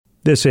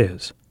This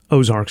is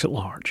Ozarks at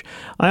Large.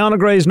 Ayana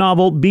Gray's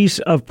novel, Beasts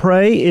of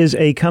Prey, is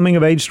a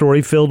coming-of-age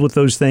story filled with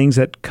those things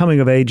that coming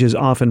of age is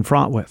often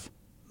fraught with.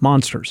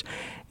 Monsters.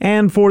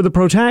 And for the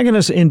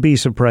protagonists in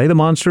Beasts of Prey, the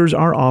monsters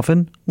are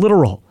often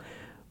literal.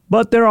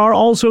 But there are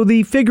also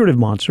the figurative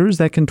monsters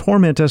that can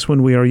torment us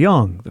when we are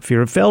young, the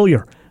fear of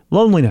failure,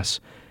 loneliness,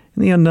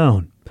 and the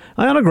unknown.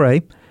 Ayana Gray,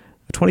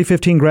 a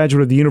 2015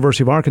 graduate of the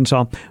University of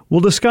Arkansas, will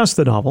discuss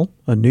the novel,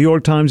 a New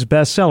York Times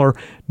bestseller,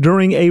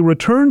 during a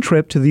return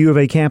trip to the U of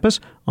A campus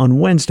on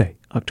Wednesday,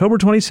 October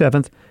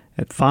 27th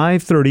at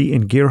 5:30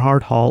 in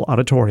Gearhart Hall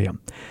Auditorium.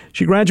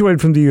 She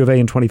graduated from the U of A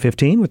in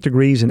 2015 with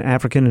degrees in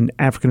African and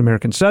African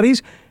American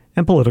Studies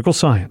and Political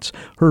Science.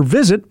 Her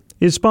visit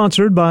is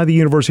sponsored by the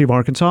University of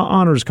Arkansas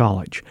Honors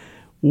College.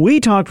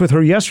 We talked with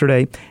her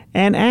yesterday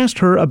and asked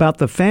her about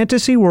the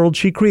fantasy world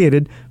she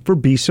created for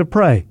Beasts of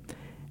Prey,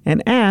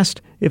 and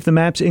asked if the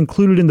maps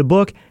included in the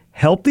book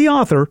help the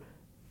author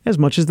as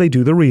much as they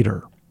do the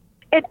reader.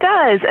 It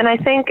does, and I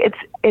think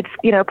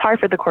it's par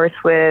for the course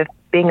with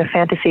being a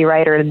fantasy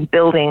writer and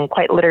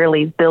quite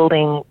literally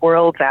building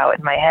worlds out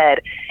in my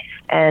head.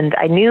 And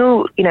I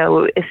knew,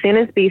 as soon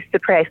as Beasts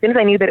of Prey, as soon as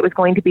I knew that it was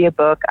going to be a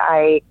book,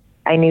 I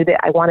knew that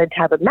I wanted to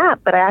have a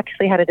map, but I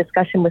actually had a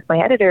discussion with my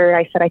editor.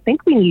 I said, I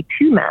think we need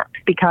two maps,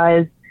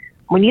 because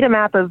we need a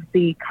map of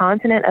the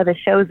continent of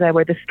Ashoza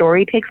where the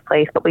story takes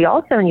place, but we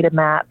also need a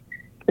map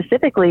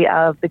specifically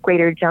of the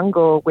greater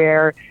jungle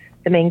where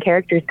the main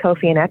characters,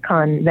 Kofi and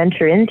Ekon,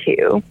 venture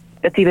into.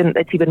 That's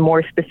even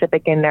more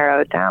specific and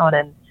narrowed down.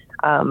 And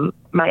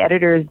my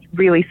editor is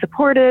really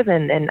supportive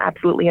and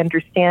absolutely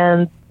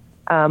understands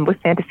with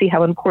fantasy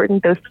how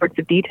important those sorts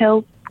of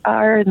details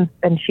are.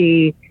 And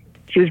she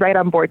was right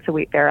on board. So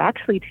there are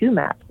actually two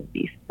maps of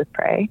Beasts of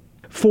Prey.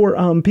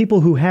 For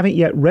people who haven't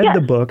yet read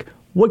the book,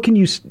 what can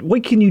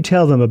you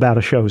tell them about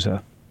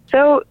Ashoza?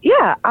 So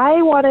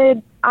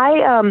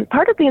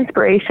part of the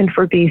inspiration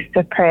for Beasts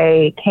of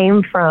Prey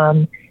came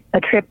from a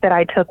trip that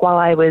I took while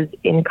I was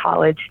in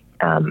college.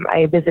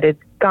 I visited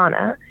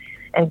Ghana,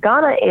 and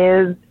Ghana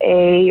is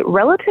a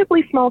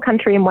relatively small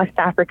country in West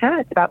Africa.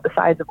 It's about the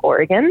size of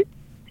Oregon.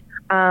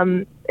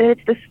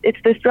 It's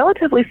this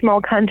relatively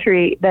small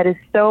country that is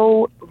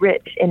so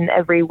rich in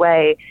every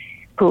way,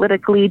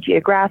 politically,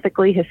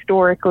 geographically,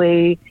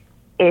 historically.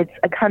 It's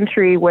a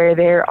country where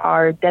there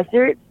are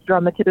deserts. You're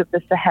on the tip of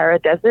the Sahara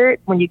Desert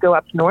when you go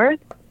up north,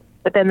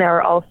 but then there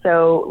are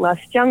also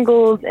lush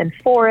jungles and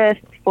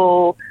forests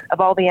full of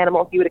all the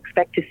animals you would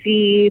expect to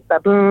see,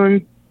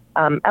 baboons,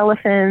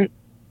 elephants,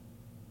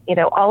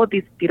 all of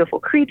these beautiful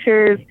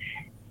creatures.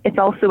 It's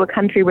also a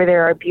country where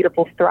there are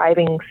beautiful,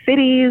 thriving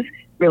cities,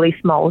 really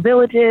small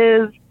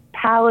villages,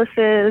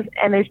 palaces,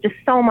 and there's just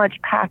so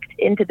much packed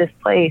into this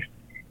place.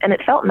 And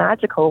it felt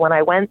magical when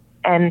I went.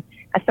 And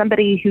as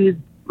somebody who's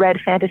read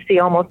fantasy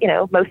almost,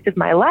 most of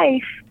my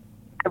life,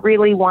 I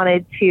really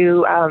wanted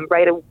to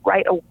write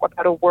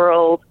about a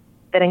world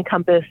that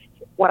encompassed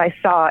what I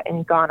saw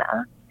in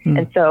Ghana.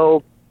 And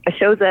so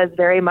Ashoza is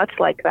very much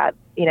like that.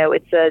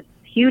 It's a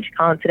huge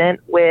continent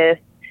with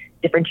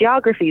different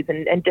geographies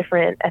and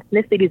different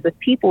ethnicities of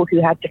people who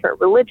have different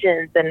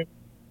religions. And,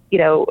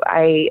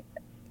 I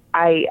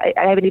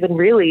haven't even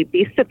really,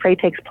 Beasts of Prey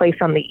takes place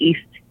on the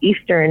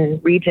eastern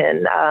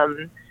region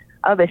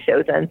of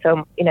Ashoza. And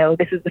so,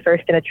 this is the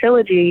first in a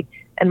trilogy.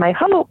 And my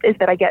hope is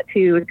that I get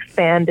to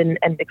expand and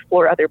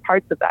explore other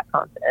parts of that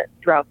continent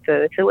throughout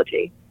the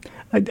trilogy.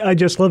 I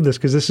just love this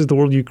because this is the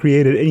world you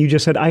created. And you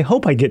just said, I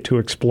hope I get to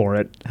explore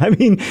it. I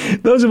mean,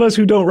 those of us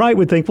who don't write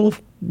would think, well,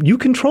 you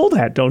control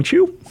that, don't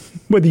you?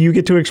 Whether you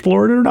get to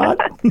explore it or not.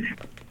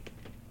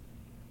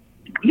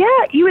 Yeah,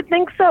 you would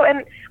think so.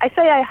 And I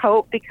say I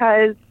hope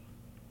because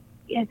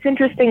it's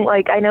interesting.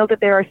 Like, I know that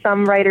there are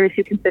some writers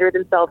who consider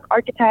themselves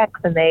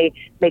architects and they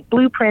make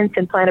blueprints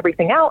and plan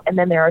everything out. And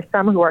then there are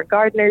some who are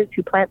gardeners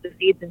who plant the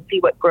seeds and see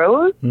what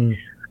grows.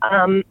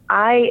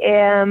 I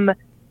am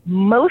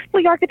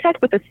mostly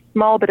architect with a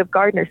small bit of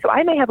gardener. So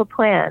I may have a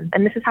plan,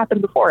 and this has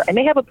happened before. I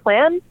may have a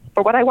plan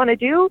for what I want to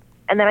do,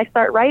 and then I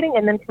start writing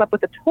and then come up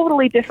with a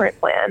totally different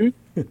plan.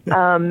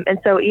 And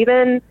so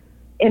even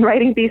in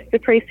writing Beasts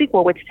of Prey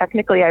sequel, which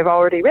technically I've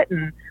already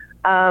written,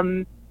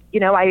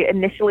 I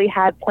initially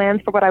had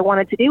plans for what I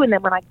wanted to do, and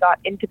then when I got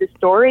into the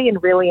story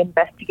and really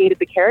investigated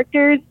the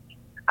characters,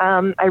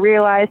 I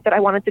realized that I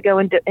wanted to go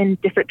in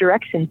different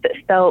directions that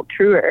felt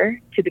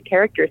truer to the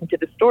characters and to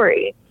the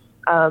story.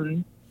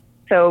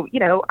 So,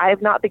 I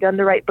have not begun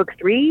to write book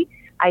 3.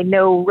 I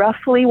know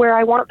roughly where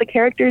I want the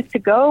characters to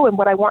go and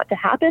what I want to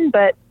happen,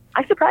 but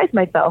I surprise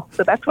myself.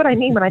 So that's what I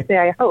mean when I say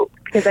I hope,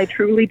 because I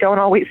truly don't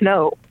always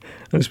know.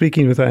 I'm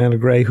speaking with Ayana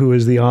Gray, who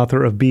is the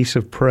author of Beasts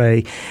of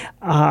Prey,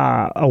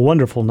 a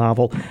wonderful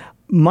novel.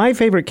 My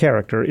favorite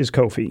character is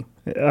Kofi.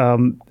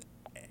 And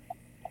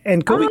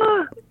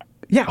Kofi...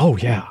 Yeah, oh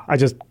yeah. I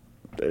just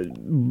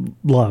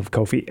love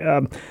Kofi.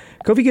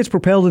 Kofi gets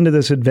propelled into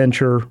this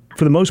adventure,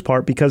 for the most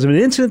part, because of an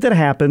incident that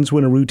happens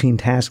when a routine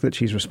task that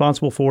she's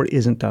responsible for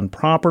isn't done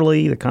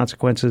properly. The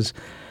consequences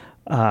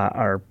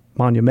are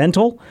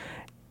monumental.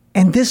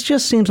 And this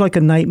just seems like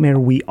a nightmare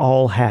we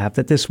all have,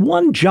 that this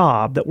one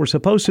job that we're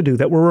supposed to do,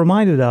 that we're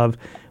reminded of,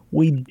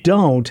 we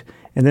don't,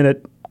 and then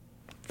it,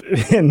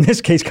 in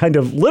this case, kind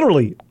of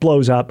literally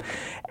blows up.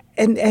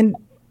 And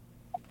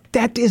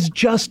that is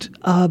just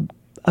a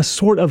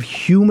sort of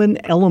human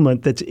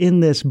element that's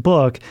in this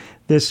book,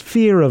 this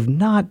fear of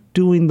not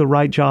doing the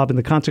right job and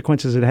the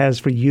consequences it has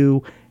for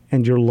you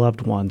and your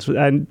loved ones.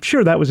 I'm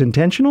sure that was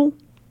intentional.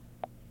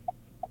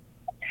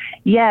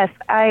 Yes,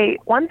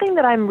 one thing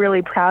that I'm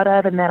really proud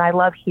of and that I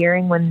love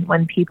hearing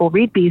when people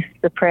read Beasts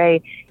of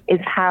Prey is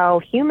how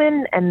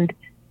human and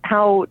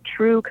how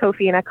true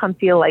Kofi and Ekon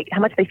feel like,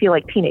 how much they feel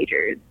like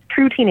teenagers,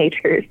 true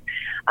teenagers.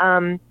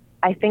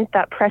 I think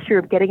that pressure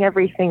of getting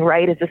everything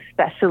right is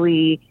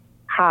especially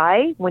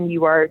high when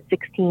you are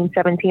 16,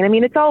 17. I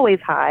mean, it's always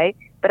high,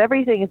 but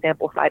everything is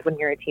amplified when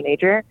you're a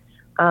teenager.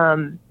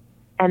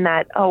 And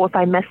that, if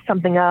I mess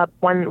something up,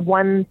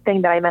 one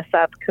thing that I mess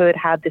up could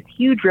have this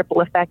huge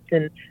ripple effect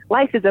and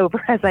life is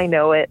over as I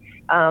know it.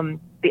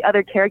 The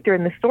other character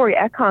in the story,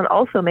 Ekon,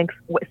 also makes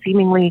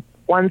seemingly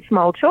one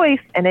small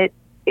choice, and it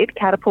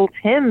catapults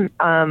him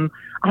on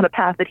a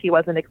path that he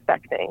wasn't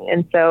expecting.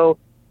 And so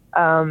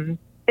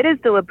it is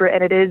deliberate,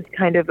 and it is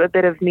kind of a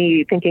bit of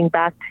me thinking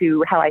back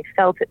to how I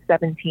felt at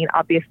 17,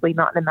 obviously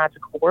not in a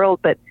magical world,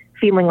 but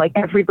feeling like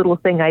every little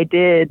thing I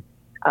did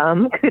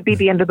could be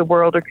the end of the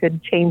world or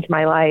could change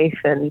my life,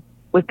 and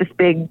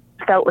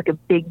felt like a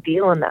big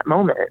deal in that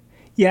moment.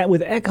 Yeah,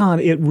 with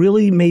Ekon, it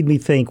really made me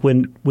think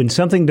when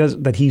something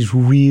that he's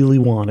really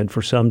wanted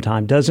for some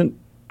time doesn't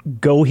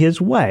go his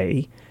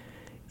way,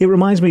 it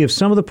reminds me of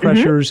some of the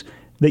pressures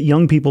that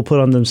young people put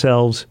on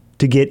themselves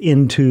to get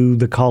into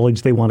the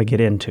college they want to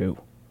get into.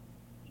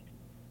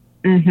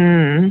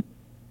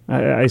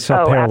 I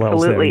saw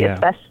parallels absolutely, there.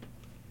 Yeah.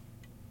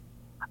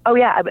 Oh,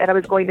 yeah. And I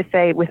was going to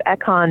say with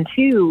Ekon,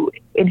 too,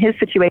 in his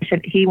situation,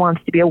 he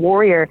wants to be a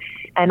warrior.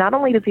 And not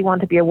only does he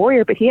want to be a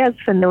warrior, but he has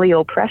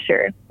familial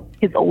pressure.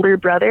 His older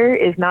brother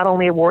is not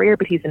only a warrior,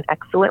 but he's an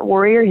excellent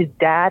warrior. His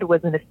dad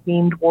was an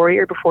esteemed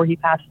warrior before he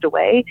passed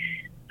away.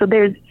 So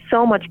there's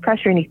so much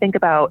pressure. And you think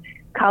about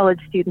college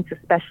students,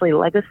 especially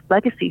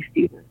legacy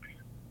students.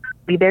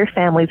 Their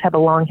families have a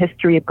long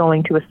history of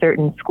going to a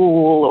certain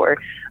school or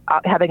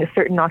having a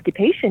certain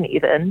occupation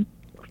even.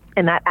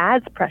 And that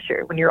adds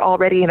pressure when you're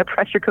already in a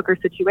pressure cooker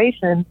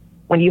situation,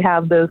 when you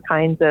have those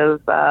kinds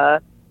of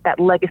that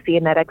legacy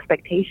and that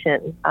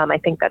expectation. I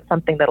think that's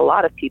something that a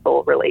lot of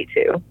people relate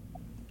to.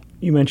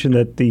 You mentioned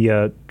that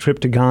the trip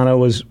to Ghana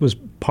was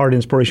part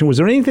inspiration. Was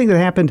there anything that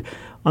happened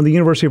on the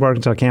University of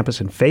Arkansas campus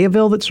in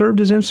Fayetteville that served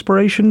as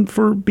inspiration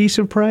for Beasts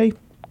of Prey?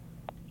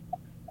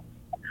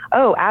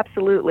 Oh,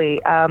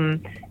 absolutely.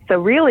 So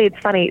really, it's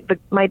funny.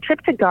 My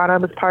trip to Ghana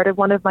was part of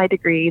one of my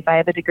degrees. I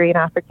have a degree in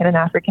African and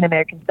African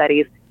American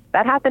Studies.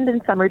 That happened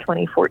in summer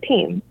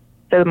 2014,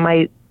 so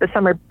the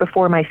summer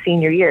before my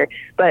senior year.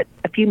 But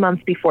a few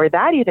months before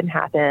that even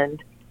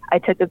happened, I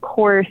took a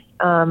course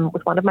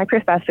with one of my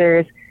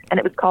professors, and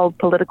it was called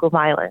Political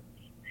Violence.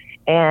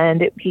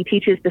 And he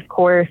teaches this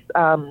course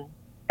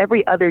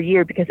every other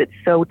year because it's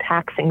so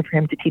taxing for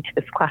him to teach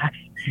this class.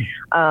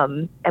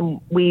 And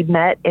we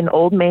met in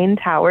Old Main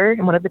Tower,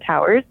 in one of the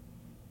towers.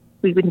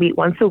 We would meet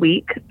once a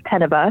week,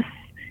 10 of us.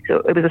 So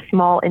it was a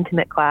small,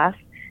 intimate class.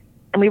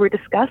 And we were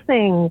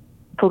discussing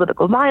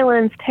political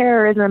violence,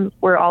 terrorism.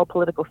 We're all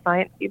political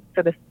science,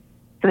 so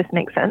this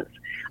makes sense.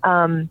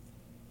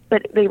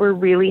 But they were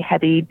really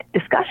heavy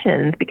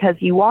discussions because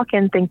you walk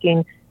in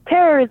thinking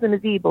terrorism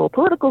is evil,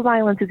 political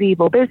violence is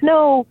evil. There's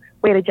no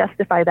way to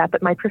justify that.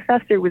 But my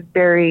professor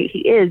he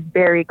is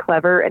very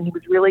clever, and he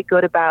was really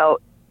good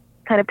about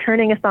kind of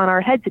turning us on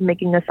our heads and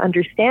making us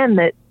understand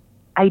that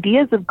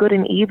ideas of good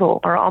and evil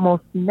are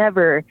almost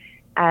never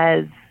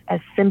as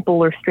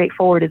simple or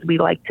straightforward as we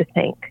like to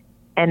think.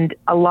 And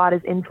a lot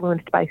is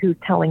influenced by who's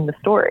telling the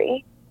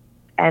story.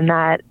 And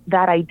that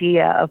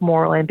idea of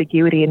moral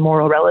ambiguity and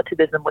moral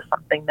relativism was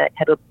something that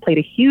had played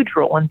a huge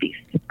role in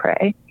Beasts of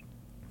Prey.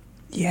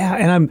 Yeah,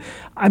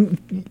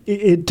 and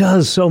it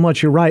does so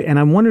much, you're right. And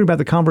I'm wondering about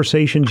the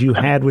conversations you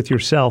had with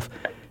yourself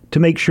to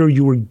make sure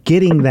you were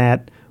getting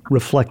that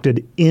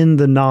reflected in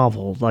the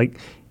novel. Like,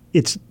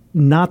 it's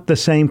not the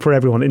same for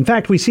everyone. In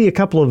fact, we see a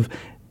couple of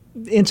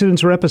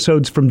incidents or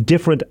episodes from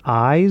different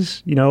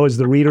eyes. You know, as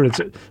the reader,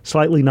 it's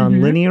slightly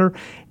nonlinear.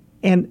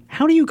 And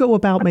how do you go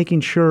about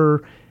making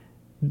sure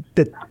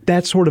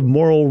that sort of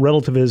moral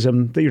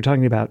relativism that you're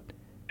talking about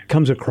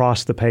comes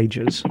across the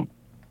pages?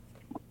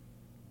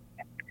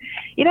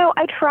 You know,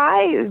 I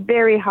try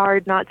very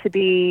hard not to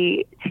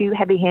be too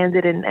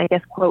heavy-handed and, I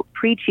guess, quote,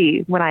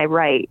 preachy when I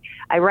write.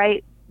 I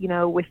write, you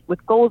know,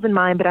 with goals in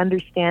mind, but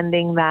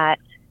understanding that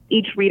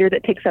each reader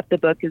that picks up the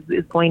book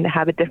is going to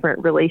have a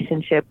different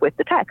relationship with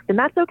the text. And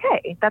that's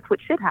okay. That's what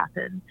should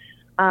happen.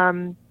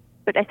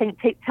 But I think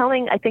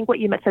I think what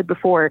you said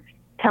before,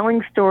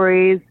 telling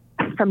stories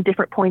from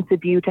different points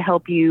of view to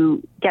help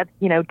you get,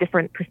 you know,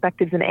 different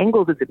perspectives and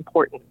angles is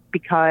important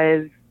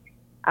because,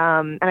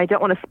 and I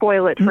don't want to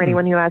spoil it for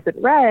anyone who hasn't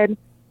read,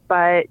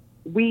 but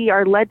we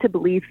are led to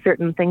believe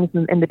certain things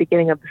in the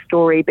beginning of the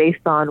story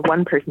based on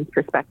one person's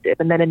perspective.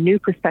 And then a new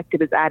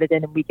perspective is added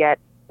in and we get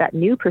that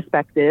new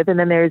perspective. And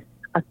then there's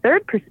a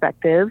third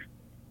perspective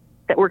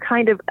that we're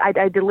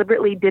I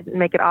deliberately didn't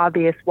make it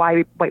obvious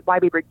why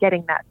we were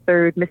getting that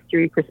third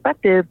mystery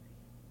perspective.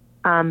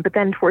 But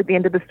then toward the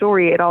end of the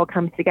story, it all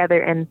comes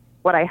together. And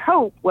what I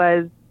hope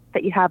was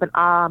that you have an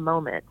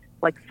moment,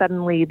 like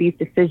suddenly these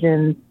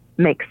decisions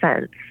make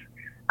sense.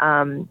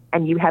 And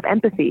you have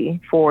empathy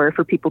for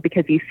people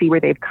because you see where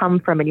they've come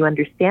from and you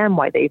understand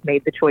why they've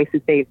made the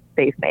choices they've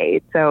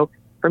made. So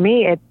for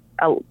me, it's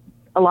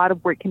a lot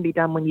of work can be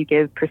done when you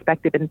give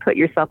perspective and put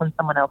yourself in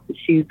someone else's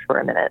shoes for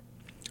a minute.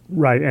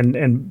 Right.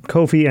 And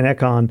Kofi and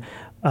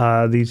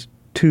Ekon, these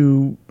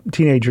two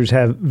teenagers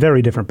have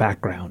very different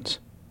backgrounds.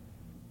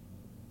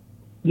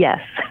 Yes,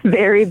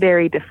 very,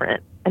 very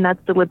different. And that's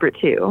deliberate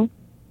too.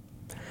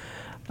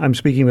 I'm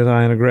speaking with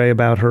Ayana Gray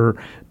about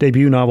her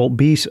debut novel,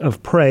 Beasts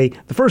of Prey.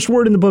 The first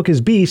word in the book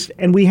is beast,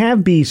 and we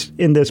have beasts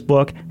in this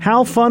book.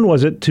 How fun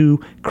was it to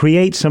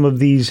create some of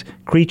these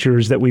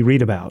creatures that we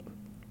read about?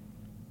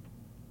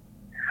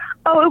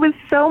 Oh, it was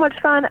so much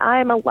fun.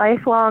 I'm a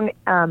lifelong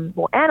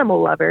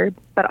animal lover,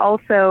 but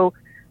also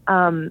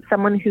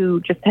someone who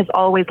just has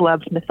always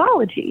loved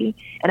mythology.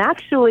 And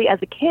actually, as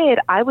a kid,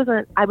 I was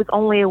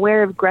only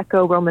aware of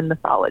Greco-Roman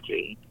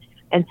mythology.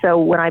 And so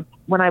when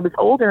I was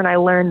older and I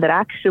learned that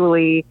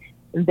actually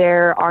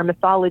there are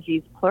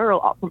mythologies,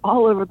 plural, from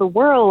all over the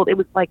world, it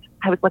was like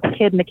I was like a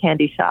kid in a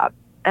candy shop.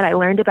 And I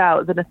learned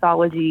about the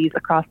mythologies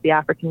across the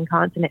African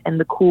continent and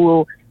the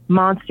cool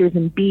monsters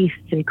and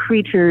beasts and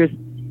creatures.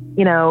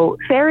 You know,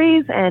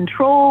 fairies and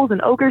trolls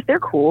and ogres, they're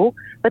cool,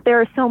 but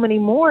there are so many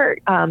more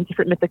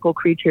different mythical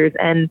creatures.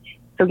 And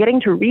so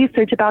getting to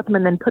research about them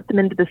and then put them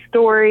into the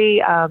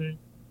story,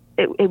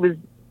 it was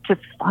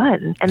just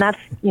fun. And that's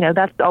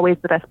always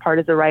the best part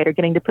as a writer,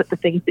 getting to put the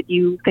things that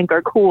you think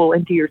are cool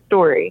into your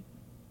story.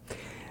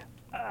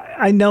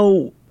 I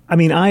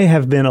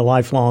have been a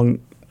lifelong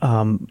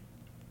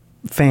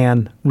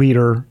fan,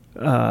 reader,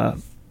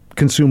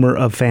 consumer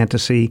of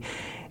fantasy.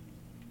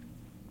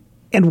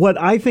 And what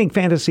I think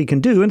fantasy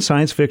can do, and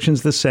science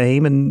fiction's the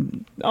same,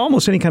 and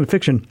almost any kind of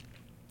fiction,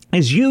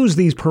 is use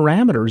these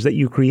parameters that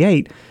you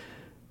create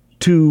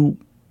to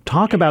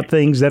talk about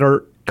things that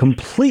are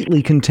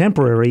completely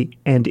contemporary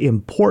and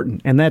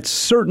important. And that's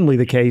certainly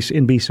the case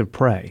in Beasts of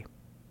Prey.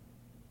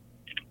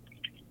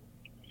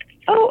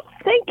 Oh,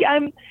 thank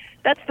you.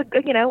 That's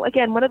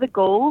again, one of the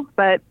goals,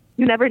 but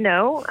you never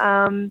know.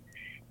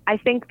 I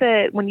think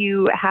that when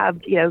you have,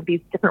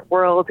 these different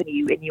worlds and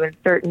you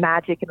insert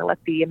magic and let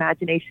the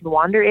imagination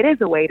wander, it is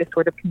a way to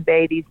sort of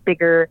convey these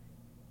bigger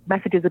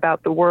messages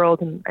about the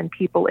world and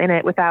people in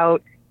it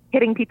without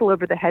hitting people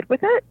over the head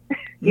with it,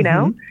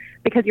 know,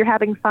 because you're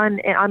having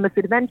fun on this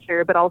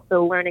adventure, but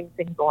also learning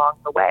things along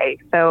the way.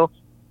 So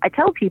I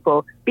tell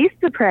people Beasts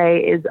of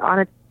Prey is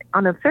on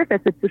a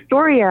surface, it's the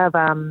story of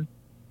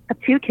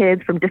two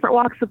kids from different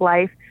walks of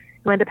life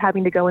who end up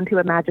having to go into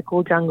a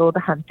magical jungle to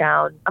hunt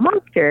down a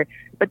monster.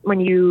 But when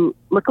you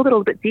look a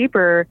little bit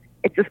deeper,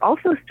 it's just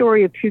also a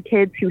story of two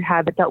kids who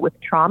have dealt with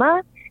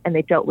trauma and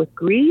they dealt with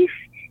grief,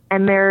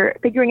 and they're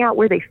figuring out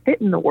where they fit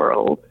in the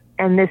world.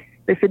 And this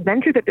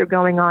adventure that they're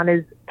going on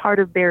is part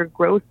of their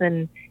growth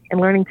and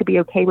learning to be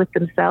okay with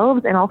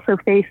themselves and also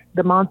face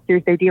the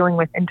monsters they're dealing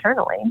with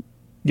internally.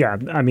 Yeah,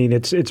 I mean,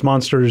 it's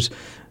monsters,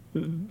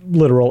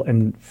 literal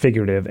and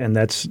figurative, and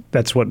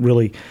that's what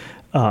really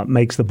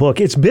makes the book.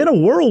 It's been a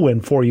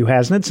whirlwind for you,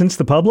 hasn't it, since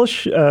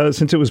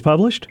it was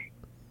published?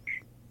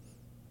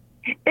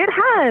 It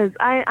has.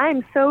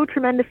 I'm so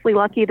tremendously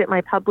lucky that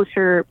my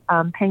publisher,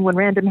 Penguin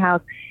Random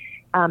House,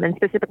 and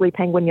specifically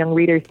Penguin Young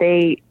Readers,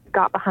 they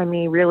got behind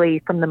me really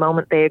from the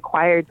moment they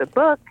acquired the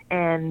book.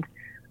 And,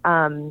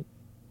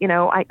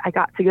 I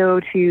got to go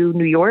to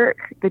New York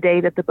the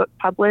day that the book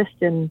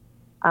published and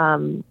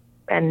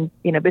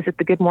visit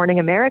the Good Morning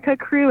America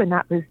crew. And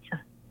that was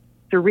just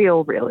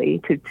surreal,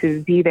 really,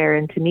 to be there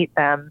and to meet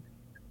them.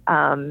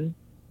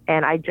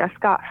 And I just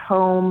got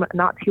home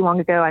not too long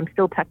ago. I'm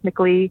still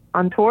technically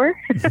on tour,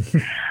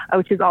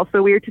 which is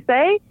also weird to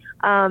say.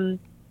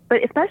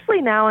 But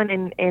especially now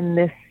in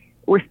this,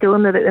 we're still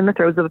in the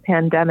throes of a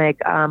pandemic.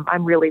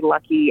 I'm really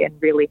lucky and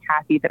really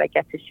happy that I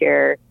get to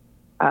share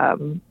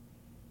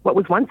what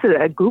was once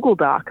a Google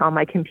Doc on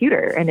my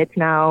computer, and it's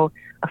now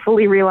a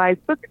fully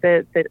realized book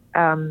that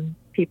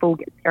people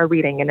are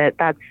reading. And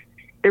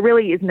there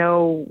really is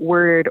no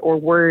word or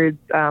words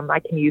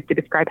I can use to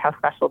describe how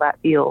special that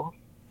feels.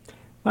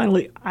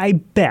 Finally,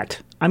 I'm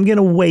going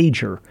to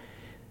wager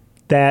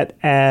that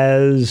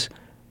as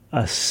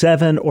a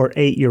 7 or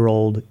 8 year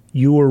old,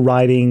 you were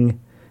writing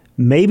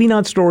maybe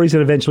not stories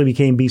that eventually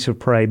became Beasts of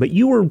Prey, but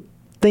you were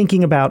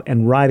thinking about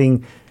and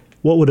writing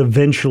what would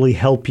eventually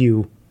help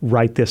you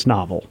write this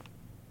novel.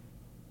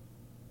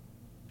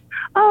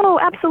 Oh,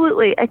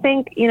 absolutely. I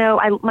think,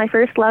 my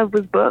first love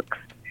was books.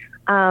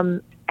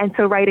 And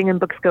so writing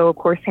and books go, of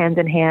course, hand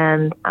in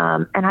hand.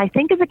 And I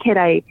think as a kid,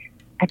 I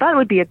I thought it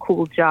would be a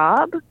cool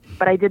job,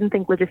 but I didn't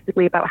think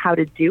logistically about how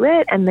to do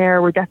it. And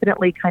there were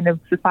definitely kind of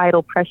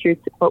societal pressures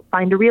to, quote,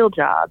 find a real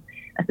job,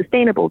 a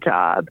sustainable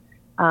job.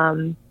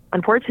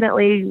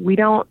 Unfortunately, we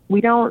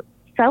don't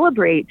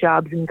celebrate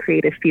jobs in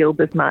creative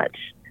fields as much.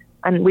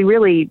 And we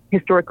really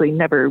historically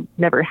never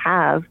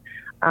have.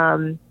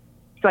 So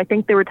I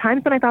think there were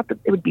times when I thought that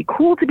it would be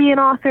cool to be an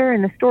author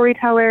and a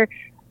storyteller,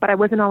 but I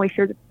wasn't always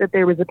sure that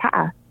there was a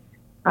path.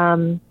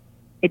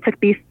 It took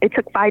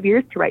 5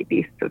 years to write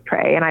Beasts of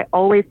Prey, and I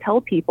always tell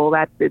people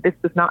that this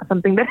was not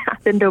something that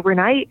happened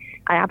overnight.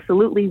 I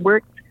absolutely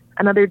worked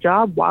another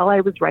job while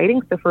I was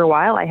writing, so for a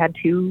while I had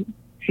two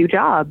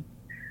jobs.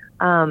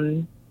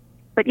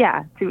 But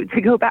yeah,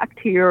 to go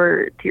back to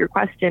your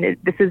question,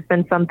 this has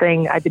been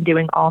something I've been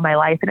doing all my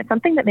life, and it's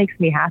something that makes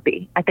me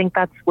happy. I think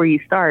that's where you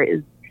start,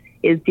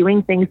 is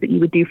doing things that you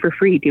would do for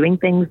free, doing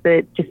things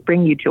that just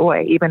bring you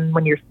joy, even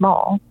when you're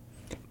small.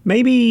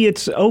 Maybe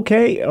it's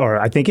okay, or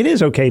I think it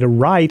is okay to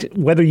write,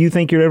 whether you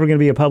think you're ever going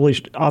to be a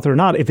published author or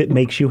not, if it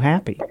makes you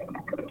happy.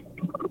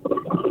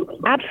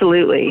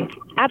 Absolutely.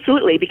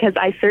 Absolutely, because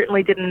I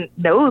certainly didn't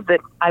know that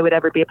I would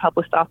ever be a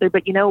published author,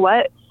 but you know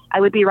what?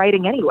 I would be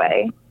writing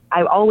anyway.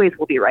 I always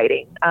will be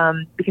writing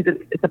because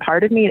it's a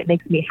part of me, and it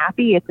makes me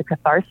happy. It's a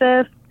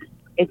catharsis.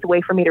 It's a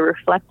way for me to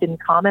reflect and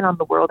comment on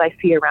the world I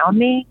see around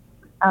me.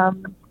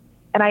 And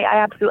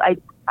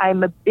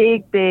I'm a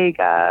big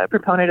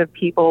proponent of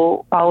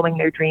people following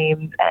their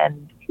dreams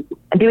and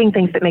doing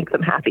things that make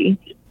them happy.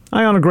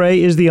 Ayana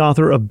Gray is the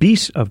author of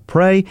Beasts of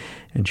Prey,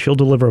 and she'll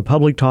deliver a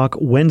public talk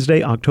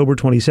Wednesday, October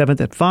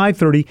 27th at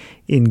 5:30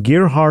 in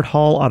Gearhart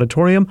Hall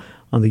Auditorium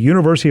on the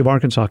University of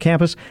Arkansas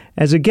campus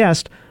as a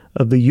guest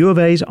of the U of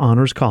A's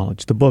Honors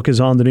College. The book is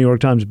on the New York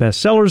Times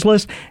bestsellers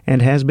list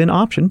and has been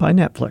optioned by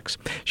Netflix.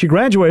 She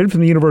graduated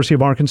from the University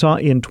of Arkansas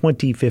in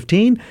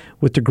 2015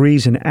 with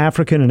degrees in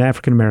African and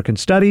African American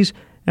Studies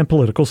and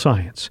Political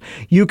Science.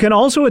 You can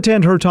also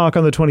attend her talk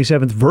on the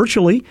 27th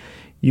virtually.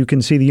 You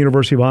can see the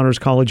University of Honors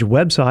College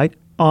website,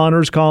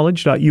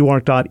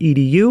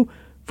 honorscollege.uark.edu,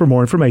 for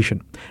more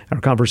information. Our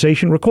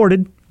conversation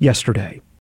recorded yesterday.